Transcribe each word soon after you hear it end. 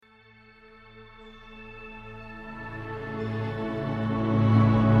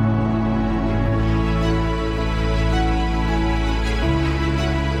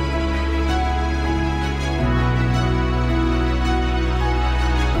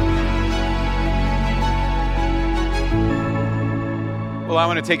Well, I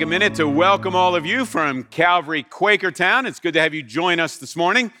want to take a minute to welcome all of you from Calvary Quakertown. It's good to have you join us this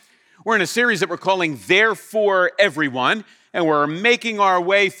morning. We're in a series that we're calling Therefore Everyone, and we're making our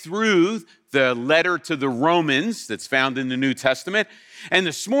way through the letter to the Romans that's found in the New Testament. And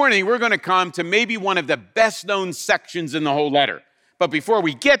this morning, we're going to come to maybe one of the best-known sections in the whole letter. But before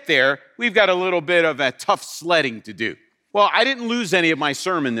we get there, we've got a little bit of a tough sledding to do. Well, I didn't lose any of my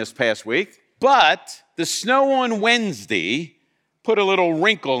sermon this past week, but the snow on Wednesday put a little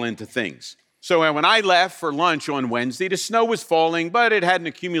wrinkle into things. So when I left for lunch on Wednesday, the snow was falling, but it hadn't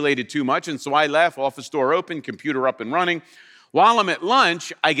accumulated too much. And so I left, office door open, computer up and running. While I'm at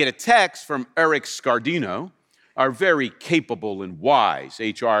lunch, I get a text from Eric Scardino, our very capable and wise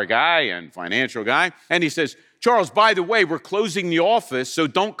HR guy and financial guy. And he says, "Charles, by the way, we're closing the office, so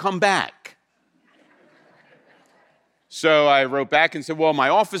don't come back." So I wrote back and said, "Well, my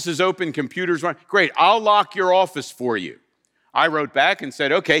office is open, computer's running. Great, I'll lock your office for you." I wrote back and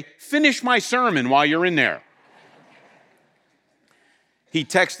said, "Okay, finish my sermon while you're in there." He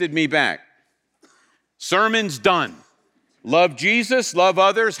texted me back, "Sermon's done. Love Jesus, love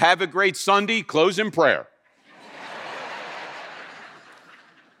others, have a great Sunday, close in prayer."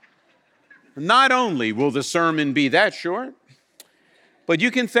 Not only will the sermon be that short, but you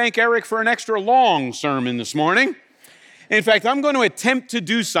can thank Eric for an extra long sermon this morning. In fact, I'm going to attempt to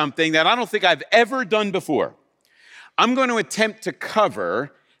do something that I don't think I've ever done before. I'm going to attempt to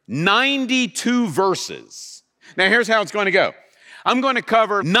cover 92 verses. Now, here's how it's going to go. I'm going to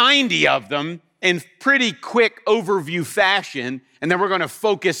cover 90 of them in pretty quick overview fashion, and then we're going to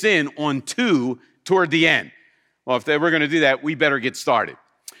focus in on 2 toward the end. Well, if we're going to do that, we better get started.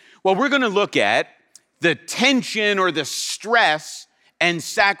 Well, we're going to look at the tension or the stress and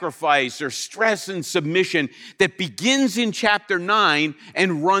sacrifice or stress and submission that begins in chapter 9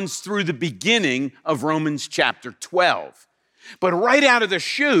 and runs through the beginning of Romans chapter 12. But right out of the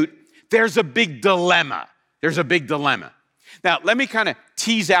chute, there's a big dilemma. There's a big dilemma. Now, let me kind of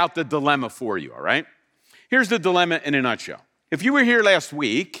tease out the dilemma for you, all right? Here's the dilemma in a nutshell. If you were here last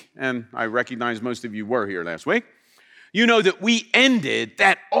week, and I recognize most of you were here last week, you know that we ended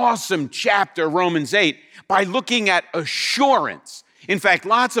that awesome chapter, Romans 8, by looking at assurance. In fact,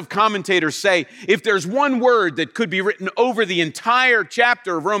 lots of commentators say if there's one word that could be written over the entire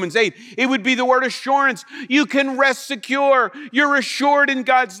chapter of Romans 8, it would be the word assurance. You can rest secure. You're assured in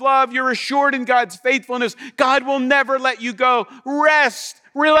God's love. You're assured in God's faithfulness. God will never let you go. Rest,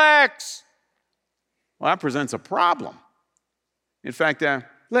 relax. Well, that presents a problem. In fact,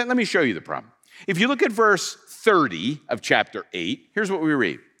 let me show you the problem. If you look at verse 30 of chapter 8, here's what we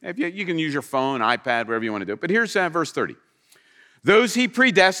read. If you can use your phone, iPad, whatever you want to do. But here's verse 30. Those he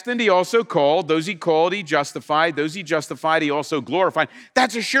predestined, he also called. Those he called, he justified. Those he justified, he also glorified.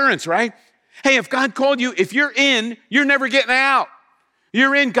 That's assurance, right? Hey, if God called you, if you're in, you're never getting out.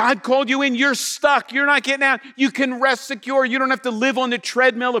 You're in, God called you in, you're stuck. You're not getting out. You can rest secure. You don't have to live on the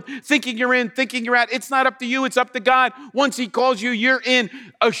treadmill of thinking you're in, thinking you're out. It's not up to you, it's up to God. Once he calls you, you're in.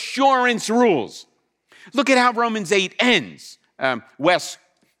 Assurance rules. Look at how Romans 8 ends. Wes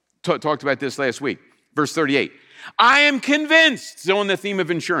talked about this last week. Verse 38. I am convinced, so on the theme of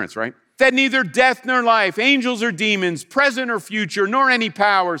insurance, right? That neither death nor life, angels or demons, present or future, nor any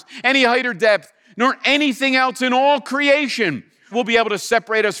powers, any height or depth, nor anything else in all creation will be able to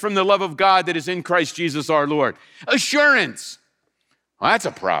separate us from the love of God that is in Christ Jesus our Lord. Assurance. Well, that's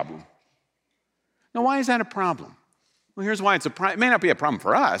a problem. Now, why is that a problem? Well, here's why it's a problem. It may not be a problem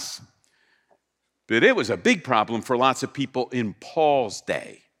for us, but it was a big problem for lots of people in Paul's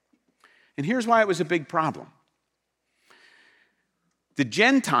day. And here's why it was a big problem. The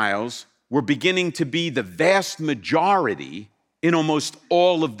Gentiles were beginning to be the vast majority in almost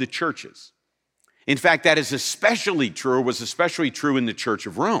all of the churches. In fact, that is especially true, or was especially true in the Church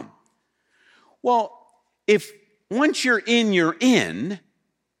of Rome. Well, if once you're in,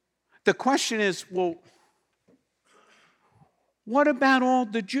 the question is, well, what about all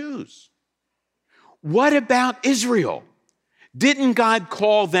the Jews? What about Israel? Didn't God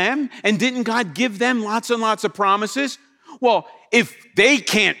call them, and didn't God give them lots and lots of promises? Well, if they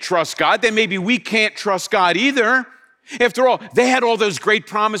can't trust God, then maybe we can't trust God either. After all, they had all those great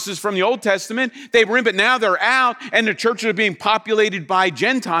promises from the Old Testament. They were in, but now they're out, and the churches are being populated by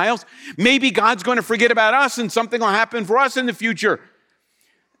Gentiles. Maybe God's going to forget about us, and something will happen for us in the future.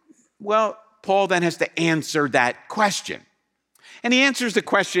 Well, Paul then has to answer that question. And he answers the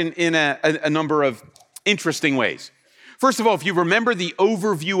question in a number of interesting ways. First of all, if you remember the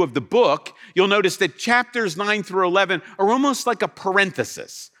overview of the book, you'll notice that chapters 9 through 11 are almost like a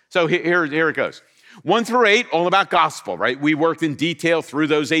parenthesis. So here it goes. 1 through 8, all about gospel, right? We worked in detail through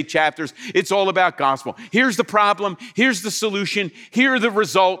those 8 chapters. It's all about gospel. Here's the problem. Here's the solution. Here are the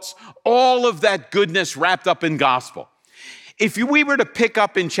results. All of that goodness wrapped up in gospel. If we were to pick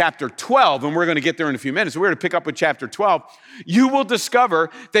up in chapter 12, and we're going to get there in a few minutes, we were to pick up with chapter 12, you will discover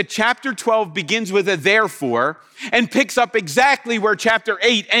that chapter 12 begins with a therefore and picks up exactly where chapter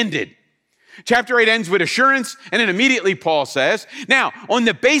 8 ended. Chapter 8 ends with assurance, and then immediately Paul says, now, on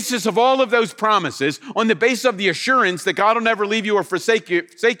the basis of all of those promises, on the basis of the assurance that God will never leave you or forsake you,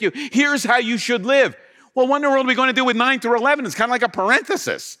 here's how you should live. Well, what in the world are we going to do with 9 through 11? It's kind of like a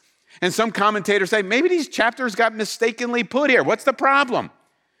parenthesis. And some commentators say, maybe these chapters got mistakenly put here. What's the problem?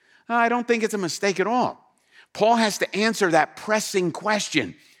 I don't think it's a mistake at all. Paul has to answer that pressing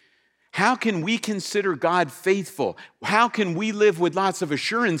question. How can we consider God faithful? How can we live with lots of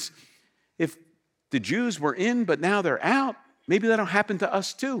assurance if the Jews were in, but now they're out? Maybe that'll happen to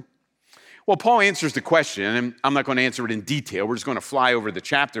us too. Well, Paul answers the question, and I'm not going to answer it in detail. We're just going to fly over the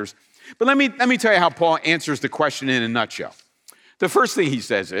chapters. But let me tell you how Paul answers the question in a nutshell. The first thing he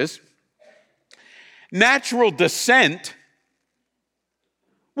says is, natural descent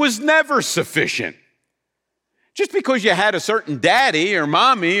was never sufficient. Just because you had a certain daddy or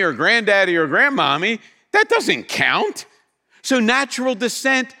mommy or granddaddy or grandmommy, that doesn't count. So natural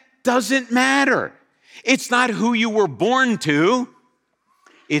descent doesn't matter. It's not who you were born to,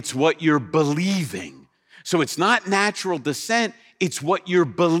 it's what you're believing. So it's not natural descent, it's what you're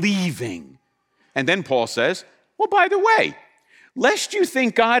believing. And then Paul says, well, by the way, lest you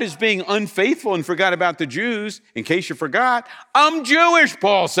think God is being unfaithful and forgot about the Jews, in case you forgot, I'm Jewish,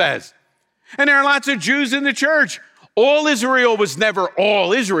 Paul says. And there are lots of Jews in the church. All Israel was never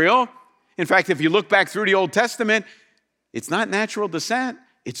all Israel. In fact, if you look back through the Old Testament, it's not natural descent.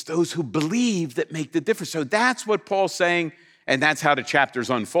 It's those who believe that make the difference. So that's what Paul's saying, and that's how the chapters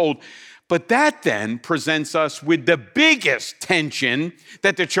unfold. But that then presents us with the biggest tension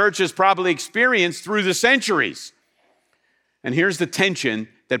that the church has probably experienced through the centuries. And here's the tension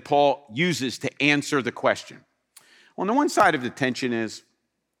that Paul uses to answer the question. On the one side of the tension is,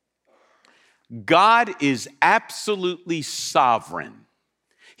 God is absolutely sovereign.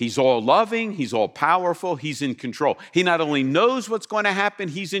 He's all loving, he's all powerful, he's in control. He not only knows what's going to happen,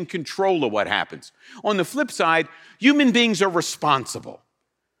 he's in control of what happens. On the flip side, human beings are responsible.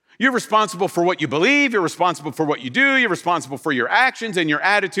 You're responsible for what you believe, you're responsible for what you do, you're responsible for your actions and your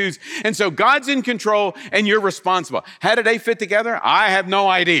attitudes. And so God's in control and you're responsible. How do they fit together? I have no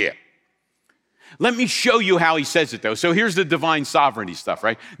idea. Let me show you how he says it though. So here's the divine sovereignty stuff,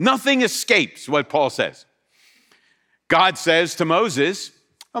 right? Nothing escapes what Paul says. God says to Moses,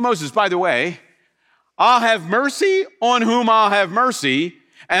 oh, Moses, by the way, I'll have mercy on whom I'll have mercy,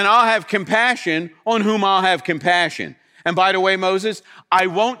 and I'll have compassion on whom I'll have compassion. And by the way, Moses, I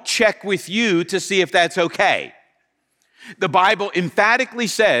won't check with you to see if that's okay. The Bible emphatically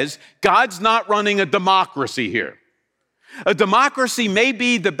says God's not running a democracy here. A democracy may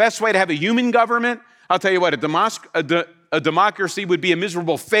be the best way to have a human government. I'll tell you what, a democracy would be a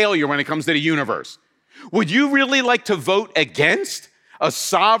miserable failure when it comes to the universe. Would you really like to vote against a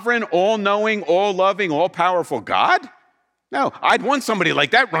sovereign, all-knowing, all-loving, all-powerful God? No, I'd want somebody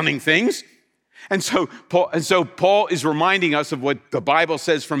like that running things. And so Paul is reminding us of what the Bible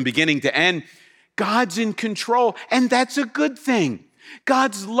says from beginning to end. God's in control, and that's a good thing.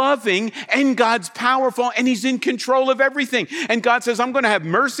 God's loving and God's powerful, and he's in control of everything. And God says, I'm going to have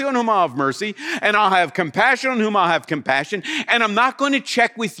mercy on whom I'll have mercy, and I'll have compassion on whom I'll have compassion, and I'm not going to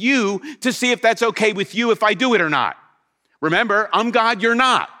check with you to see if that's okay with you if I do it or not. Remember, I'm God, you're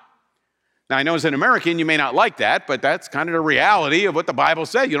not. Now, I know as an American, you may not like that, but that's kind of the reality of what the Bible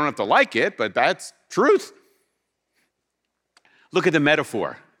said. You don't have to like it, but that's truth. Look at the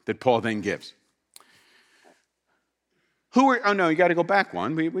metaphor that Paul then gives. Oh no, you got to go back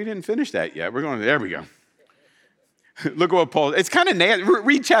one. We didn't finish that yet. There we go. Look at what Paul, it's kind of nasty.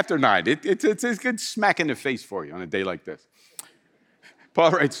 Read chapter 9. It's a good smack in the face for you on a day like this.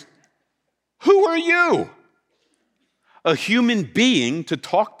 Paul writes, who are you? A human being to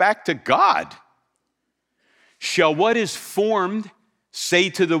talk back to God. Shall what is formed say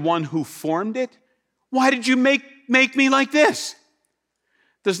to the one who formed it, why did you make me like this?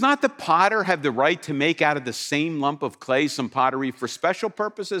 Does not the potter have the right to make out of the same lump of clay some pottery for special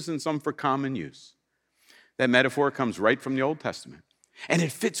purposes and some for common use? That metaphor comes right from the Old Testament. And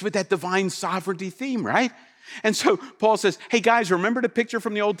it fits with that divine sovereignty theme, right? And so Paul says, hey guys, remember the picture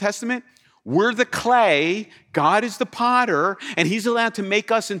from the Old Testament? We're the clay, God is the potter, and he's allowed to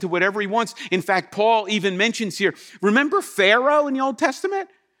make us into whatever he wants. In fact, Paul even mentions here, remember Pharaoh in the Old Testament?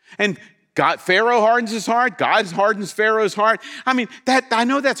 And Pharaoh hardens his heart. God hardens Pharaoh's heart. I mean, I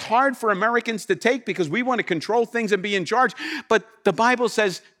know that's hard for Americans to take because we want to control things and be in charge. But the Bible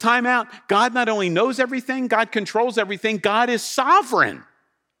says, time out. God not only knows everything, God controls everything. God is sovereign.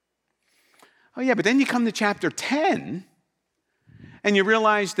 Oh yeah, but then you come to chapter 10 and you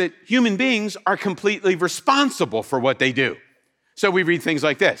realize that human beings are completely responsible for what they do. So we read things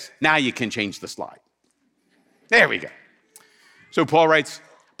like this. Now you can change the slide. There we go. So Paul writes,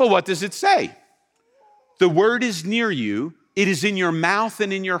 but what does it say? The word is near you. It is in your mouth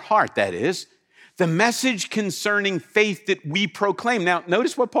and in your heart, that is, the message concerning faith that we proclaim. Now,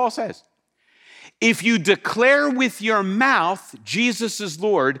 notice what Paul says. If you declare with your mouth Jesus is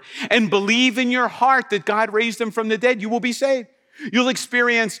Lord and believe in your heart that God raised him from the dead, you will be saved. You'll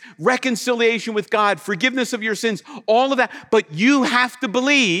experience reconciliation with God, forgiveness of your sins, all of that. But you have to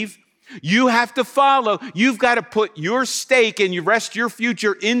believe. You have to follow. You've got to put your stake and you rest your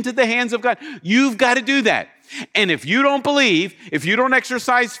future into the hands of God. You've got to do that. And if you don't believe, if you don't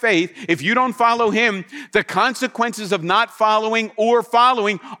exercise faith, if you don't follow him, the consequences of not following or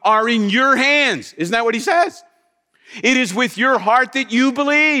following are in your hands. Isn't that what he says? It is with your heart that you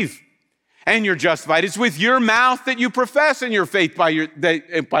believe and you're justified. It's with your mouth that you profess and your faith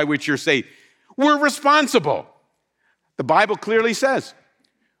by which you're saved. We're responsible. The Bible clearly says,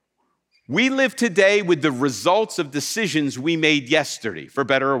 we live today with the results of decisions we made yesterday, for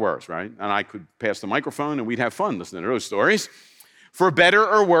better or worse, right? And I could pass the microphone and we'd have fun listening to those stories. For better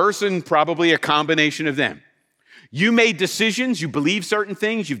or worse, and probably a combination of them. You made decisions, you believe certain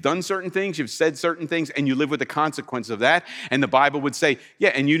things, you've done certain things, you've said certain things, and you live with the consequence of that. And the Bible would say,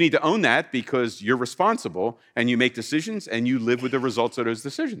 yeah, and you need to own that because you're responsible and you make decisions and you live with the results of those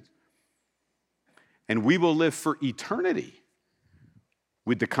decisions. And we will live for eternity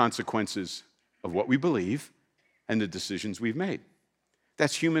with the consequences of what we believe and the decisions we've made.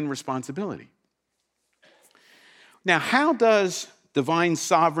 That's human responsibility. Now, how does divine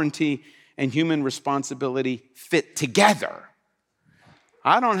sovereignty and human responsibility fit together?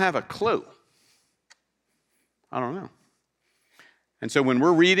 I don't have a clue. I don't know. And so when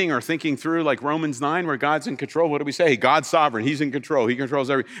we're reading or thinking through like Romans 9 where God's in control, what do we say? God's sovereign, he's in control, he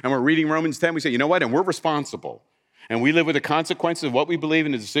controls everything. And we're reading Romans 10, we say, you know what? And we're responsible. And we live with the consequences of what we believe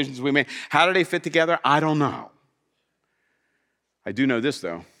and the decisions we make. How do they fit together? I don't know. I do know this,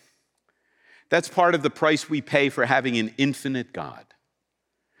 though. That's part of the price we pay for having an infinite God.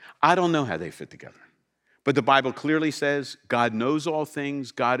 I don't know how they fit together. But the Bible clearly says God knows all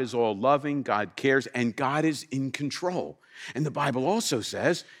things, God is all loving, God cares, and God is in control. And the Bible also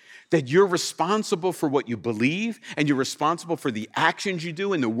says that you're responsible for what you believe, and you're responsible for the actions you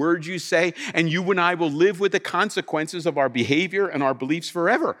do and the words you say, and you and I will live with the consequences of our behavior and our beliefs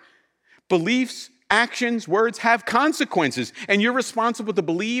forever. Beliefs, actions, words have consequences, and you're responsible to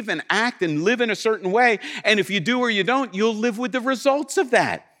believe and act and live in a certain way, and if you do or you don't, you'll live with the results of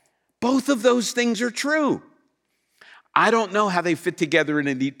that. Both of those things are true. I don't know how they fit together in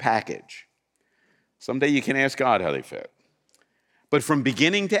a neat package. Someday you can ask God how they fit. But from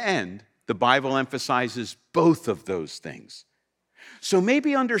beginning to end, the Bible emphasizes both of those things. So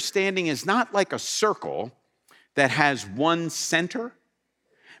maybe understanding is not like a circle that has one center.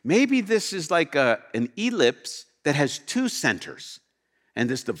 Maybe this is like an ellipse that has two centers. And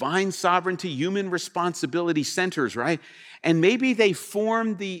this divine sovereignty, human responsibility centers, right? And maybe they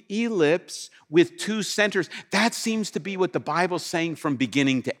form the ellipse with two centers. That seems to be what the Bible's saying from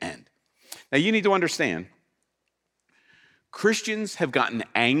beginning to end. Now you need to understand, Christians have gotten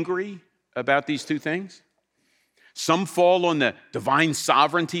angry about these two things. Some fall on the divine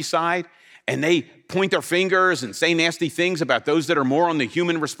sovereignty side, and they point their fingers and say nasty things about those that are more on the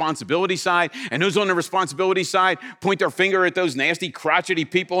human responsibility side. And those on the responsibility side point their finger at those nasty, crotchety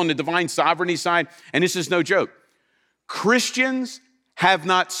people on the divine sovereignty side. And this is no joke. Christians have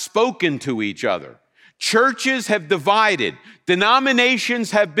not spoken to each other. Churches have divided. Denominations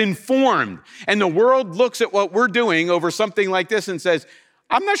have been formed. And the world looks at what we're doing over something like this and says,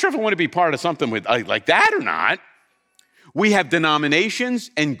 I'm not sure if I want to be part of something with like that or not. We have denominations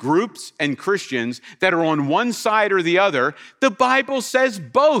and groups and Christians that are on one side or the other. The Bible says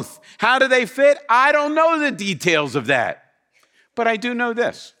both. How do they fit? I don't know the details of that. But I do know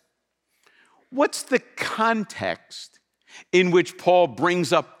this. What's the context in which Paul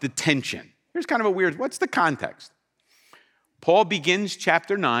brings up the tension? Here's kind of a weird, what's the context? Paul begins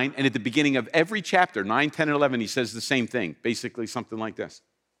chapter 9, and at the beginning of every chapter, 9, 10, and 11, he says the same thing, basically something like this.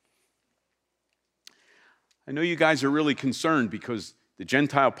 I know you guys are really concerned because The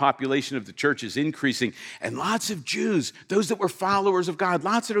Gentile population of the church is increasing, and lots of Jews, those that were followers of God,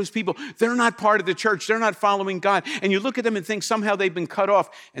 lots of those people, they're not part of the church. They're not following God. And you look at them and think somehow they've been cut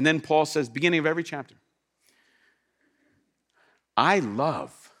off. And then Paul says, beginning of every chapter, I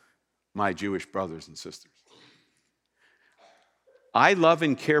love my Jewish brothers and sisters. I love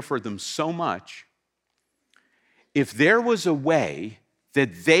and care for them so much. If there was a way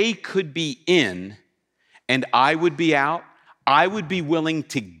that they could be in and I would be out, I would be willing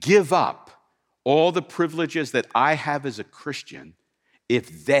to give up all the privileges that I have as a Christian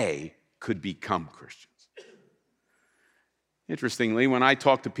if they could become Christians. Interestingly, when I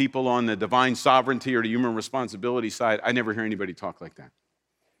talk to people on the divine sovereignty or the human responsibility side, I never hear anybody talk like that.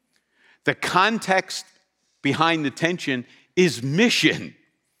 The context behind the tension is mission.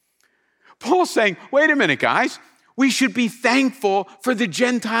 Paul's saying, wait a minute, guys. We should be thankful for the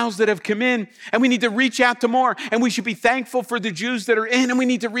Gentiles that have come in, and we need to reach out to more. And we should be thankful for the Jews that are in, and we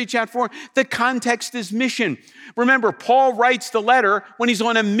need to reach out for. The context is mission. Remember, Paul writes the letter when he's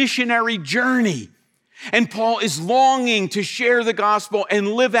on a missionary journey. And Paul is longing to share the gospel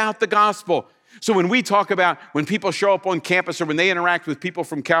and live out the gospel. So when we talk about when people show up on campus or when they interact with people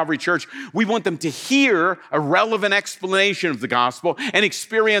from Calvary Church, we want them to hear a relevant explanation of the gospel and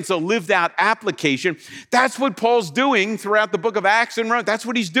experience a lived out application. That's what Paul's doing throughout the book of Acts and Romans. That's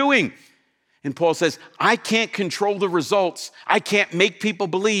what he's doing. And Paul says, I can't control the results. I can't make people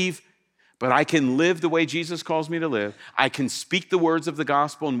believe, but I can live the way Jesus calls me to live. I can speak the words of the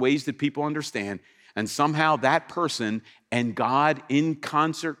gospel in ways that people understand. And somehow that person and God in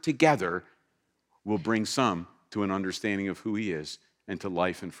concert together will bring some to an understanding of who he is and to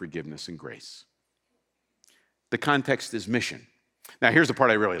life and forgiveness and grace. The context is mission. Now, here's the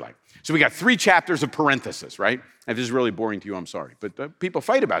part I really like. So we got 3 chapters of parenthesis, right? If this is really boring to you, I'm sorry. But people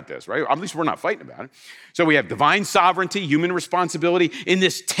fight about this, right? At least we're not fighting about it. So we have divine sovereignty, human responsibility in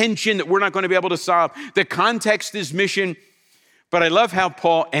this tension that we're not going to be able to solve. The context is mission. But I love how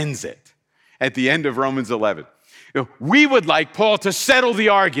Paul ends it at the end of Romans 11. You know, we would like Paul to settle the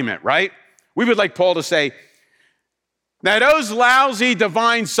argument, right? We would like Paul to say, now those lousy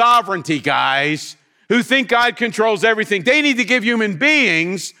divine sovereignty guys who think God controls everything, they need to give human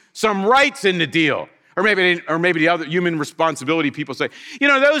beings some rights in the deal. Or maybe the other human responsibility people say, you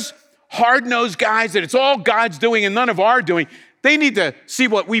know, those hard-nosed guys that it's all God's doing and none of our doing, they need to see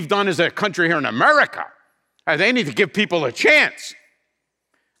what we've done as a country here in America. They need to give people a chance.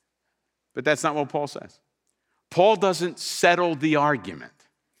 But that's not what Paul says. Paul doesn't settle the argument.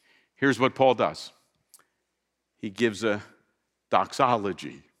 Here's what Paul does. He gives a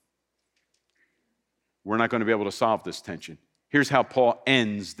doxology. We're not going to be able to solve this tension. Here's how Paul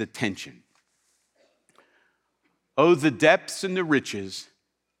ends the tension. Oh, the depths and the riches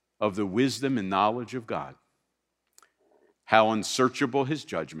of the wisdom and knowledge of God. How unsearchable his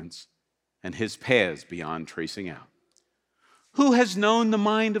judgments and his paths beyond tracing out. Who has known the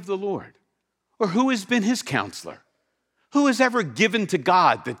mind of the Lord? Or who has been his counselor? Who has ever given to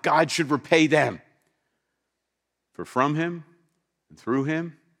God that God should repay them? For from him and through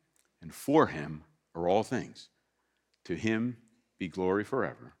him and for him are all things. To him be glory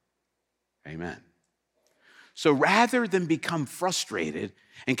forever. Amen. So rather than become frustrated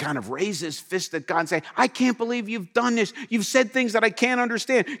and kind of raise his fist at God and say, I can't believe you've done this. You've said things that I can't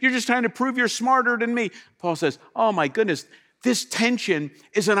understand. You're just trying to prove you're smarter than me. Paul says, oh my goodness, this tension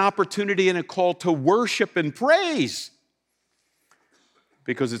is an opportunity and a call to worship and praise.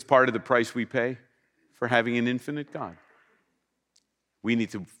 Because it's part of the price we pay for having an infinite God. We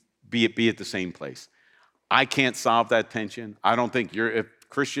need to be at the same place. I can't solve that tension. I don't think if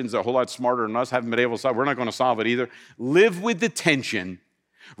Christians are a whole lot smarter than us, haven't been able to solve it, we're not going to solve it either. Live with the tension,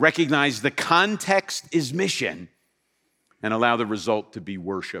 recognize the context is mission, and allow the result to be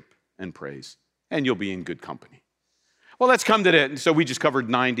worship and praise. And you'll be in good company. Well, let's come to that. So we just covered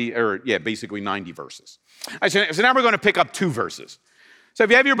basically 90 verses. So now we're going to pick up 2 verses. So if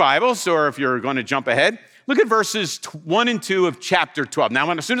you have your Bibles, or if you're going to jump ahead, look at verses 1 and 2 of chapter 12.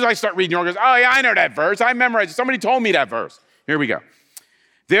 Now, as soon as I start reading, you're going to go, oh yeah, I know that verse. I memorized it. Somebody told me that verse. Here we go.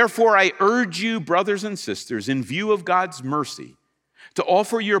 Therefore, I urge you, brothers and sisters, in view of God's mercy, to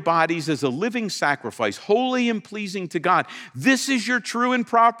offer your bodies as a living sacrifice, holy and pleasing to God. This is your true and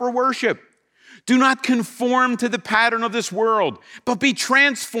proper worship. Do not conform to the pattern of this world, but be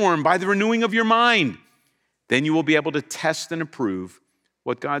transformed by the renewing of your mind. Then you will be able to test and approve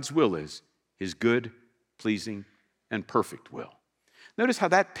what God's will is, his good, pleasing, and perfect will. Notice how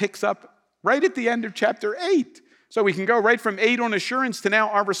that picks up right at the end of chapter 8. So we can go right from 8 on assurance to now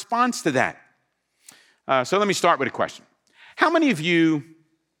our response to that. So let me start with a question. How many of you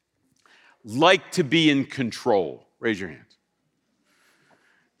like to be in control? Raise your hands.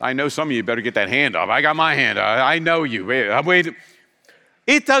 I know some of you better get that hand up. I got my hand up. I know you. Wait.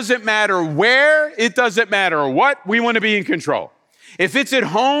 It doesn't matter where, it doesn't matter what, we want to be in control. If it's at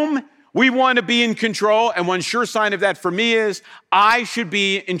home, we want to be in control. And one sure sign of that for me is I should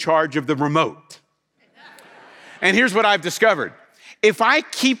be in charge of the remote. And here's what I've discovered. If I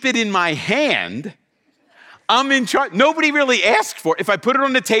keep it in my hand, I'm in charge. Nobody really asks for it. If I put it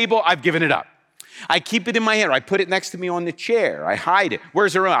on the table, I've given it up. I keep it in my hand. I put it next to me on the chair. I hide it.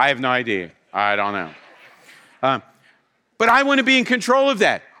 Where's the remote? I have no idea. I don't know. But I want to be in control of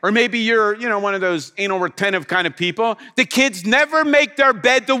that. Or maybe you're, one of those anal retentive kind of people. The kids never make their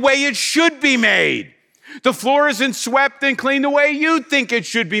bed the way it should be made. The floor isn't swept and cleaned the way you think it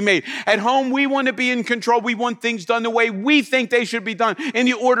should be made. At home, we want to be in control. We want things done the way we think they should be done, in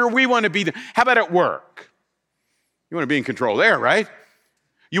the order we want to be done. How about at work? You want to be in control there, right?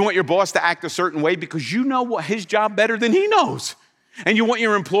 You want your boss to act a certain way because you know what his job better than he knows. And you want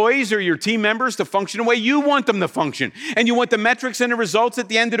your employees or your team members to function the way you want them to function. And you want the metrics and the results at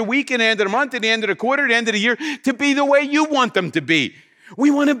the end of the week, at the end of the month, at the end of the quarter, at the end of the year to be the way you want them to be.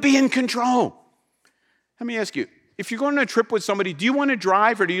 We want to be in control. Let me ask you, if you're going on a trip with somebody, do you want to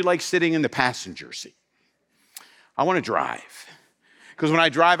drive or do you like sitting in the passenger seat? I want to drive. Because when I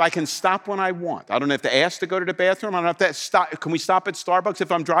drive, I can stop when I want. I don't have to ask to go to the bathroom. I don't have to stop. Can we stop at Starbucks?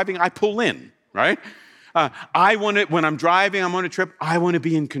 If I'm driving, I pull in, right? When I'm driving, I'm on a trip, I want to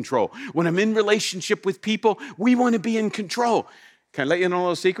be in control. When I'm in relationship with people, we want to be in control. Can I let you know a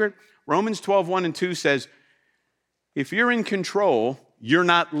little secret? Romans 12:1-2 says, if you're in control, you're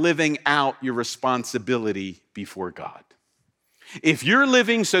not living out your responsibility before God. If you're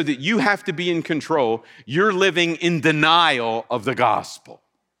living so that you have to be in control, you're living in denial of the gospel.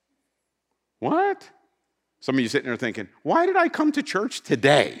 What? Some of you sitting there thinking, why did I come to church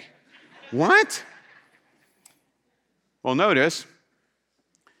today? What? Well, notice,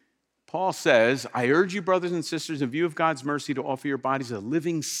 Paul says, I urge you, brothers and sisters, in view of God's mercy, to offer your bodies a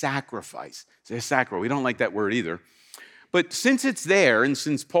living sacrifice. Say sacrifice. We don't like that word either. But since it's there, and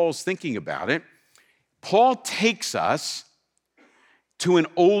since Paul's thinking about it, Paul takes us to an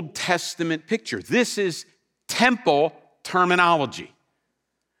Old Testament picture. This is temple terminology.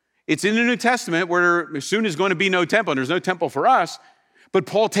 It's in the New Testament where soon is going to be no temple, and there's no temple for us, but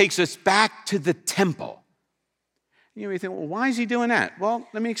Paul takes us back to the temple. You may think, well, why is he doing that? Well,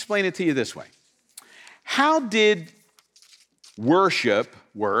 let me explain it to you this way. How did worship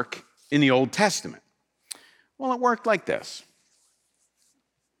work in the Old Testament? Well, it worked like this.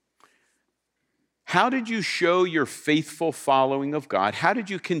 How did you show your faithful following of God? How did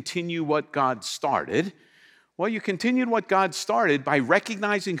you continue what God started? Well, you continued what God started by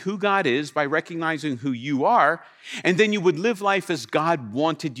recognizing who God is, by recognizing who you are, and then you would live life as God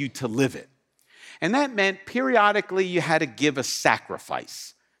wanted you to live it. And that meant periodically you had to give a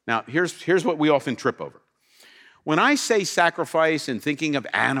sacrifice. Now, here's what we often trip over. When I say sacrifice and thinking of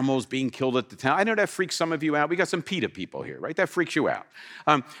animals being killed at the temple, I know that freaks some of you out. We got some PETA people here, right? That freaks you out.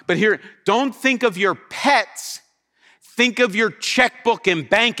 But here, don't think of your pets. Think of your checkbook and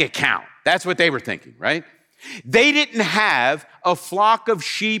bank account. That's what they were thinking, right? They didn't have a flock of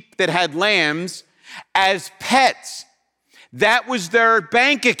sheep that had lambs as pets. That was their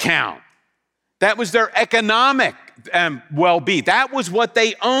bank account. That was their economic well-being. That was what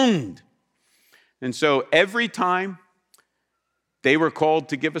they owned. And so every time they were called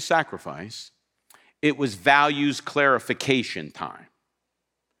to give a sacrifice, it was values clarification time.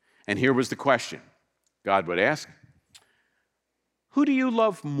 And here was the question God would ask, who do you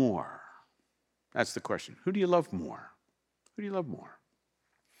love more? That's the question. Who do you love more? Who do you love more?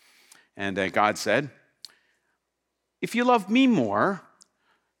 And God said, if you love me more,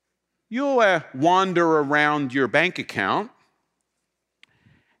 you'll wander around your bank account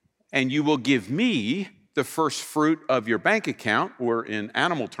and you will give me the first fruit of your bank account, or in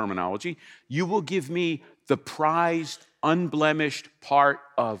animal terminology, you will give me the prized, unblemished part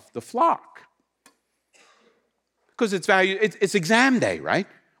of the flock. Because it's value, it's exam day, right?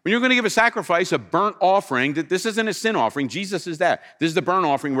 When you're going to give a sacrifice, a burnt offering, this isn't a sin offering. Jesus is that. This is the burnt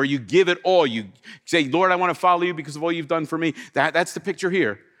offering where you give it all. You say, Lord, I want to follow you because of all you've done for me. That's the picture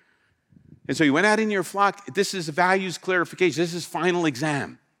here. And so you went out in your flock. This is values clarification. This is final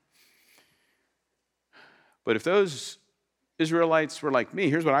exam. But if those Israelites were like me,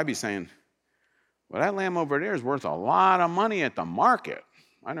 here's what I'd be saying. Well, that lamb over there is worth a lot of money at the market.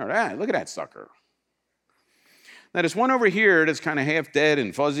 I know that. Look at that sucker. Now, there's one over here that's kind of half dead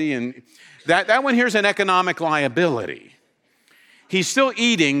and fuzzy, and that one here's an economic liability. He's still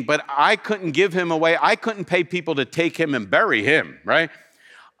eating, but I couldn't give him away. I couldn't pay people to take him and bury him, right?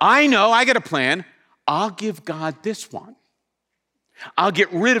 I know, I got a plan. I'll give God this one. I'll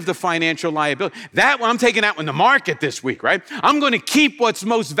get rid of the financial liability. That one, I'm taking that one to market this week, right? I'm going to keep what's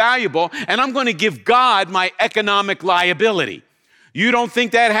most valuable, and I'm going to give God my economic liability. You don't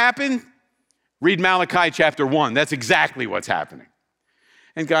think that happened? Read Malachi chapter 1. That's exactly what's happening.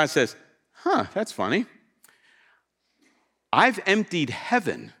 And God says, that's funny. I've emptied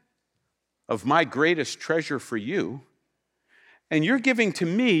heaven of my greatest treasure for you, and you're giving to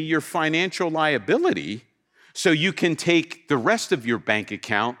me your financial liability so you can take the rest of your bank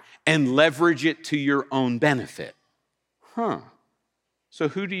account and leverage it to your own benefit. So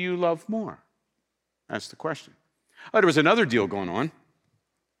who do you love more? That's the question. There was another deal going on.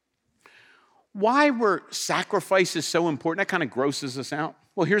 Why were sacrifices so important? That kind of grosses us out.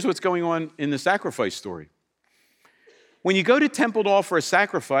 Well, here's what's going on in the sacrifice story. When you go to temple to offer a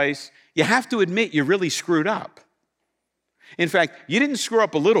sacrifice, you have to admit you really screwed up. In fact, you didn't screw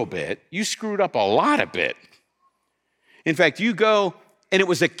up a little bit, you screwed up a lot of bit. In fact, you go, and it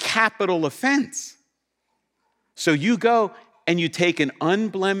was a capital offense. So you go and you take an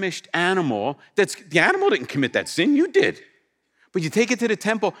unblemished animal. The animal didn't commit that sin, you did. But you take it to the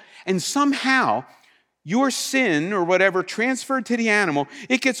temple, and somehow your sin or whatever transferred to the animal,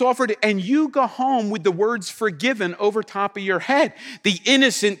 it gets offered, and you go home with the words forgiven over top of your head. The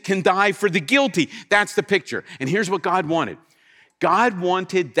innocent can die for the guilty. That's the picture. And here's what God wanted. God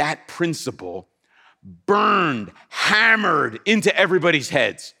wanted that principle burned, hammered into everybody's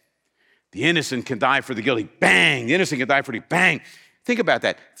heads. The innocent can die for the guilty. Bang. The innocent can die for the bang. Think about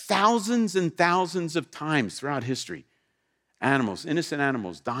that. Thousands and thousands of times throughout history, animals, innocent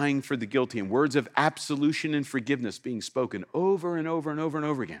animals dying for the guilty, and words of absolution and forgiveness being spoken over and over and over and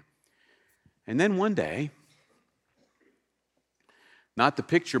over again. And then one day, not the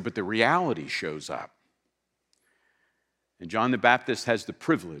picture, but the reality shows up. And John the Baptist has the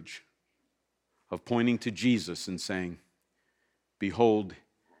privilege of pointing to Jesus and saying, "Behold,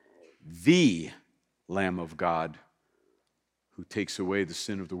 the Lamb of God who takes away the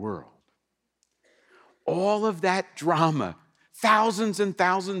sin of the world." All of that drama, thousands and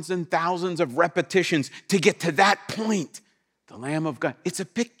thousands and thousands of repetitions to get to that point, the Lamb of God. It's a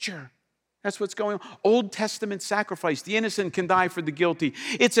picture. That's what's going on. Old Testament sacrifice. The innocent can die for the guilty.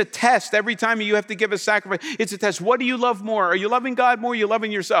 It's a test. Every time you have to give a sacrifice, it's a test. What do you love more? Are you loving God more? Or are you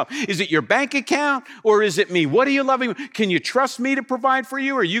loving yourself? Is it your bank account or is it me? What are you loving? Can you trust me to provide for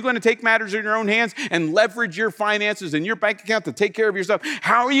you? Or are you going to take matters in your own hands and leverage your finances and your bank account to take care of yourself?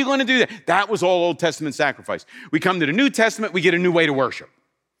 How are you going to do that? That was all Old Testament sacrifice. We come to the New Testament, we get a new way to worship.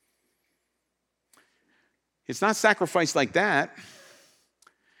 It's not sacrifice like that.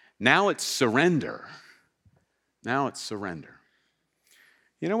 Now it's surrender. Now it's surrender.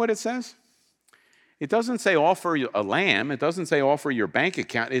 You know what it says? It doesn't say offer a lamb. It doesn't say offer your bank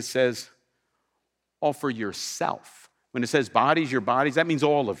account. It says offer yourself. When it says bodies, your bodies, that means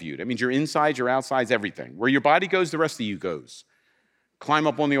all of you. That means your insides, your outsides, everything. Where your body goes, the rest of you goes. Climb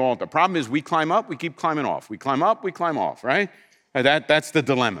up on the altar. The problem is we climb up, we keep climbing off. We climb up, we climb off, right? That's the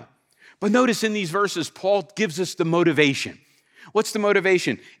dilemma. But notice in these verses, Paul gives us the motivation. What's the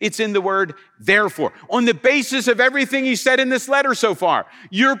motivation? It's in the word therefore. On the basis of everything he said in this letter so far,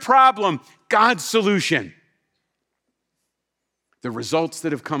 your problem, God's solution. The results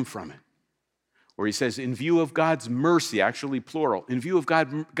that have come from it. Or he says, in view of God's mercy, actually plural, in view of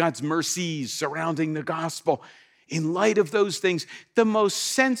God's mercies surrounding the gospel, in light of those things, the most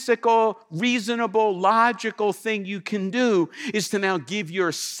sensical, reasonable, logical thing you can do is to now give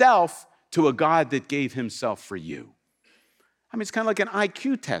yourself to a God that gave himself for you. I mean, it's kind of like an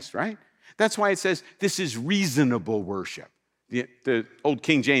IQ test, right? That's why it says this is reasonable worship. The old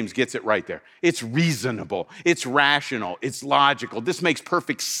King James gets it right there. It's reasonable, it's rational, it's logical. This makes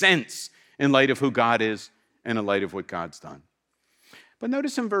perfect sense in light of who God is and in light of what God's done. But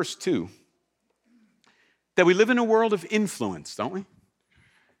notice in verse 2 that we live in a world of influence, don't we?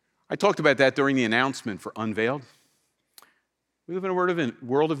 I talked about that during the announcement for Unveiled. We live in a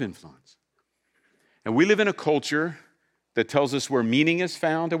world of influence. And we live in a culture that tells us where meaning is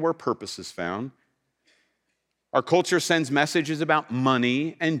found and where purpose is found. Our culture sends messages about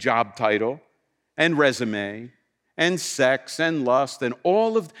money and job title and resume and sex and lust, and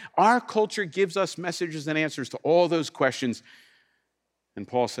all of our culture gives us messages and answers to all those questions. And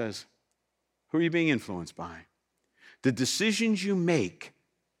Paul says, who are you being influenced by? The decisions you make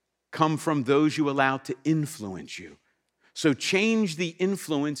come from those you allow to influence you. So change the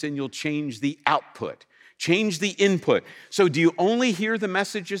influence and you'll change the output. Change the input. So do you only hear the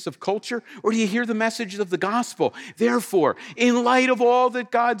messages of culture, or do you hear the messages of the gospel? Therefore, in light of all that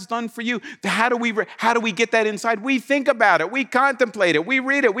God's done for you, how do we get that inside? We think about it. We contemplate it. We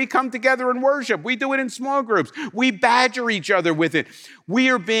read it. We come together and worship. We do it in small groups. We badger each other with it. We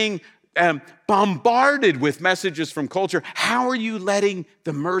are being bombarded with messages from culture. How are you letting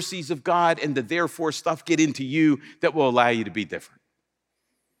the mercies of God and the therefore stuff get into you that will allow you to be different?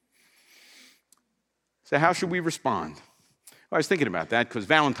 So how should we respond? Well, I was thinking about that because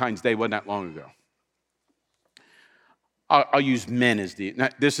Valentine's Day wasn't that long ago. I'll use men as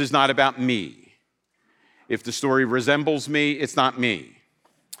this is not about me. If the story resembles me, it's not me.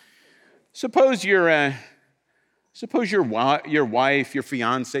 Suppose your wife, your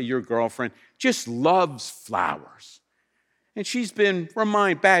fiance, your girlfriend just loves flowers. And she's been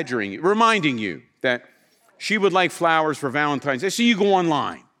reminding you that she would like flowers for Valentine's Day. So you go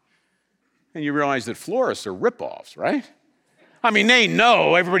online. And you realize that florists are ripoffs, right? I mean, they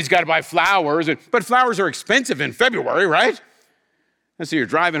know everybody's got to buy flowers, but flowers are expensive in February, right? And so you're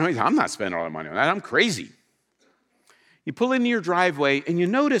driving home, I'm not spending all that money on that, I'm crazy. You pull into your driveway, and you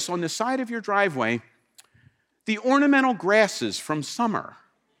notice on the side of your driveway, the ornamental grasses from summer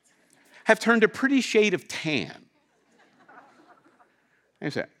have turned a pretty shade of tan. And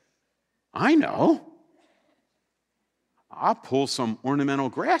you say, I know. I'll pull some ornamental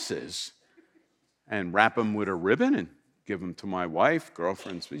grasses and wrap them with a ribbon and give them to my wife,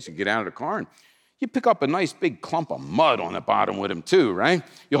 girlfriend, so you get out of the car and you pick up a nice big clump of mud on the bottom with them too, right?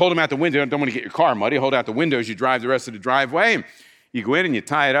 You hold them out the window, don't want to get your car muddy, hold out the window as you drive the rest of the driveway, and you go in and you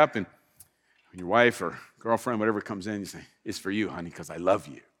tie it up, and your wife or girlfriend, whatever comes in, you say, it's for you, honey, because I love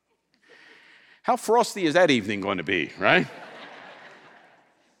you. How frosty is that evening going to be, right?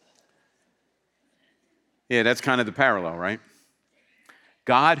 Yeah, that's kind of the parallel, right?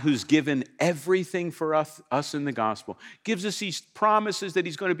 God, who's given everything for us in the gospel, gives us these promises that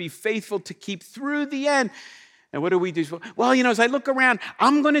he's going to be faithful to keep through the end. And what do we do? Well, as I look around,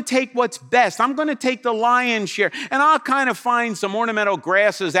 I'm going to take what's best. I'm going to take the lion's share, and I'll kind of find some ornamental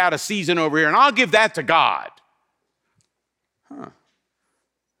grasses out of season over here, and I'll give that to God.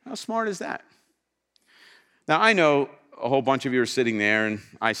 How smart is that? Now, I know a whole bunch of you are sitting there, and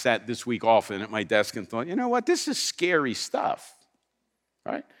I sat this week often at my desk and thought, you know what? This is scary stuff.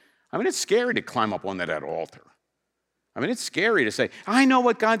 Right? I mean, it's scary to climb up on that altar. I mean, it's scary to say, I know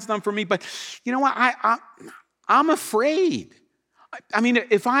what God's done for me, but you know what? I'm afraid. I mean,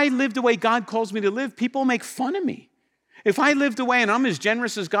 if I live the way God calls me to live, people make fun of me. If I live the way and I'm as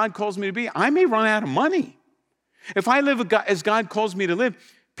generous as God calls me to be, I may run out of money. If I live as God calls me to live,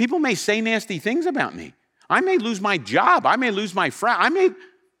 people may say nasty things about me. I may lose my job. I may lose my friend.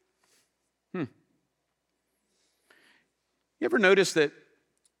 You ever notice that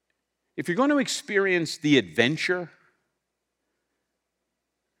if you're going to experience the adventure,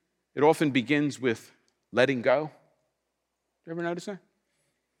 it often begins with letting go? You ever notice that?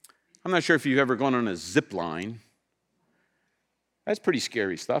 I'm not sure if you've ever gone on a zip line. That's pretty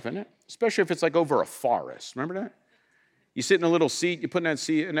scary stuff, isn't it? Especially if it's like over a forest. Remember that? You sit in a little seat, you put in that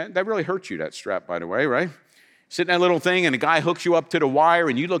seat, and that really hurts you, that strap, by the way, right? Sit in that little thing, and a guy hooks you up to the wire,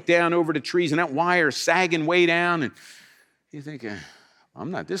 and you look down over the trees, and that wire's sagging way down, and you think, I'm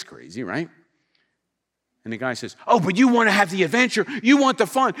not this crazy, right? And the guy says, oh, but you want to have the adventure. You want the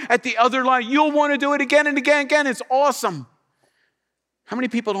fun. At the other line, you'll want to do it again and again and again. It's awesome. How many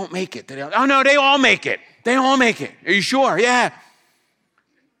people don't make it? Oh, no, they all make it. They all make it. Are you sure? Yeah.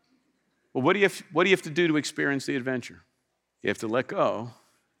 Well, what do you have to do to experience the adventure? You have to let go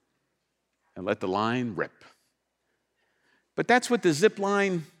and let the line rip. But that's what the zip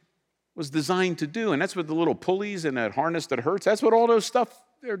line was designed to do, and that's what the little pulleys and that harness that hurts, that's what all those stuff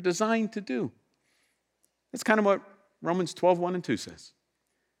they're designed to do. That's kind of what Romans 12:1-2 says.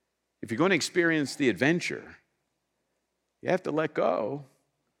 If you're going to experience the adventure, you have to let go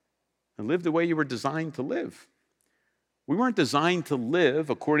and live the way you were designed to live. We weren't designed to live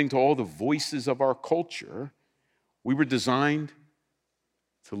according to all the voices of our culture. We were designed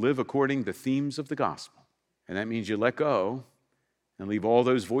to live according to the themes of the gospel. And that means you let go and leave all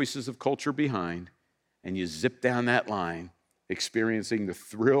those voices of culture behind, and you zip down that line, experiencing the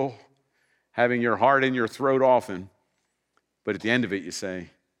thrill, having your heart in your throat often, but at the end of it you say,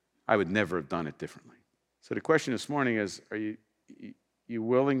 I would never have done it differently. So the question this morning is, are you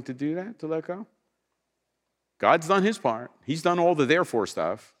willing to do that, to let go? God's done his part. He's done all the therefore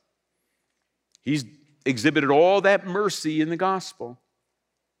stuff. He's exhibited all that mercy in the gospel.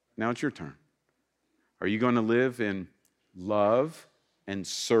 Now it's your turn. Are you going to live in love and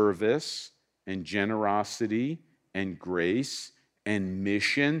service and generosity and grace and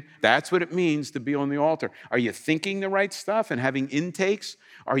mission. That's what it means to be on the altar. Are you thinking the right stuff and having intakes?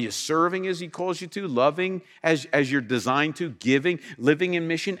 Are you serving as he calls you to, loving as you're designed to, giving, living in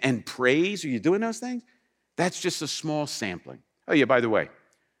mission and praise? Are you doing those things? That's just a small sampling. Oh yeah, by the way,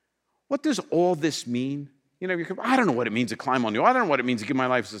 what does all this mean? You know, I don't know what it means to climb on the altar. I don't know what it means to give my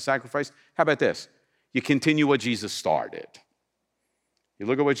life as a sacrifice. How about this? You continue what Jesus started. You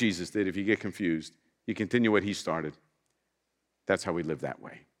look at what Jesus did. If you get confused, you continue what he started. That's how we live that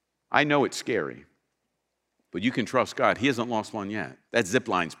way. I know it's scary, but you can trust God. He hasn't lost one yet. That zip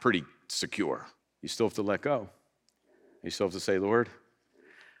line's pretty secure. You still have to let go. You still have to say, Lord,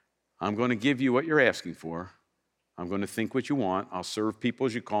 I'm going to give you what you're asking for. I'm going to think what you want. I'll serve people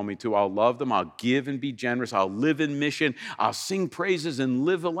as you call me to. I'll love them. I'll give and be generous. I'll live in mission. I'll sing praises and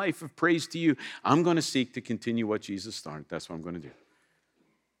live a life of praise to you. I'm going to seek to continue what Jesus started. That's what I'm going to do.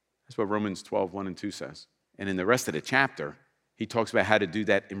 That's what Romans 12, 1 and 2 says. And in the rest of the chapter, he talks about how to do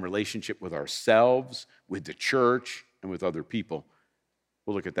that in relationship with ourselves, with the church, and with other people.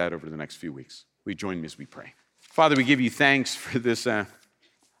 We'll look at that over the next few weeks. Will you join me as we pray? Father, we give you thanks for this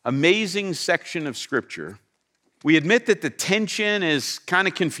amazing section of Scripture. We admit that the tension is kind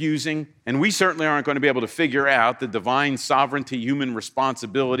of confusing, and we certainly aren't going to be able to figure out the divine sovereignty, human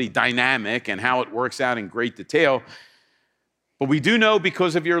responsibility dynamic and how it works out in great detail. But we do know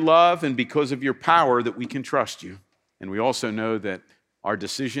because of your love and because of your power that we can trust you. And we also know that our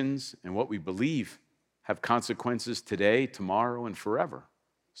decisions and what we believe have consequences today, tomorrow, and forever.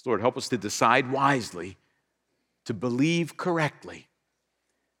 So Lord, help us to decide wisely, to believe correctly,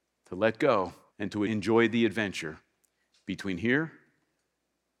 to let go, and to enjoy the adventure between here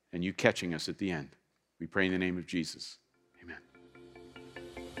and you catching us at the end. We pray in the name of Jesus.